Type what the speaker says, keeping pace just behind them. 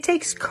It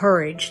takes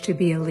courage to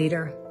be a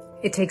leader.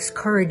 It takes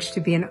courage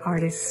to be an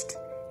artist.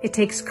 It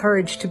takes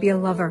courage to be a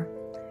lover.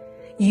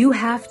 You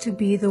have to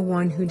be the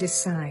one who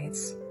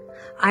decides,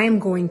 I am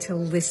going to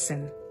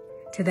listen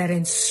to that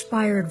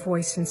inspired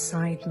voice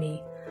inside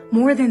me,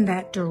 more than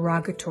that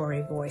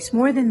derogatory voice,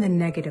 more than the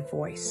negative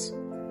voice.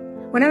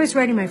 When I was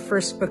writing my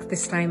first book,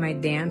 This Time I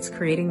Dance,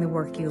 Creating the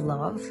Work You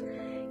Love,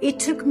 it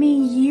took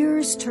me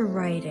years to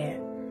write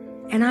it.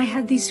 And I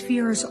had these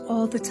fears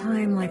all the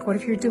time, like, what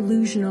if you're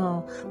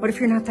delusional? What if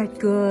you're not that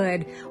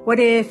good? What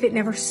if it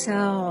never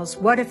sells?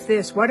 What if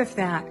this? What if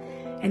that?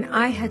 And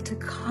I had to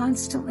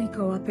constantly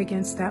go up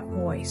against that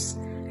voice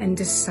and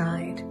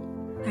decide,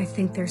 I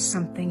think there's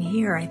something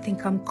here. I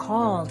think I'm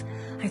called.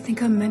 I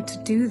think I'm meant to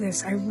do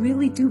this. I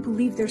really do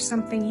believe there's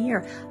something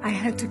here. I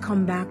had to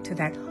come back to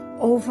that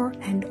over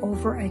and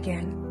over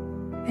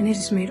again. And it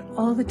has made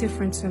all the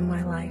difference in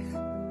my life.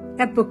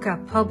 That book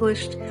got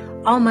published.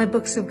 All my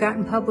books have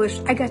gotten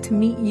published. I got to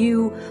meet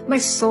you, my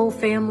soul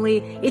family.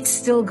 It's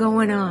still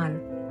going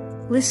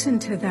on. Listen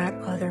to that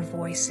other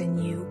voice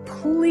in you.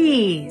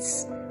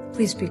 Please,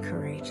 please be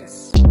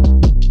courageous.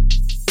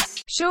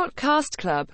 Short Cast Club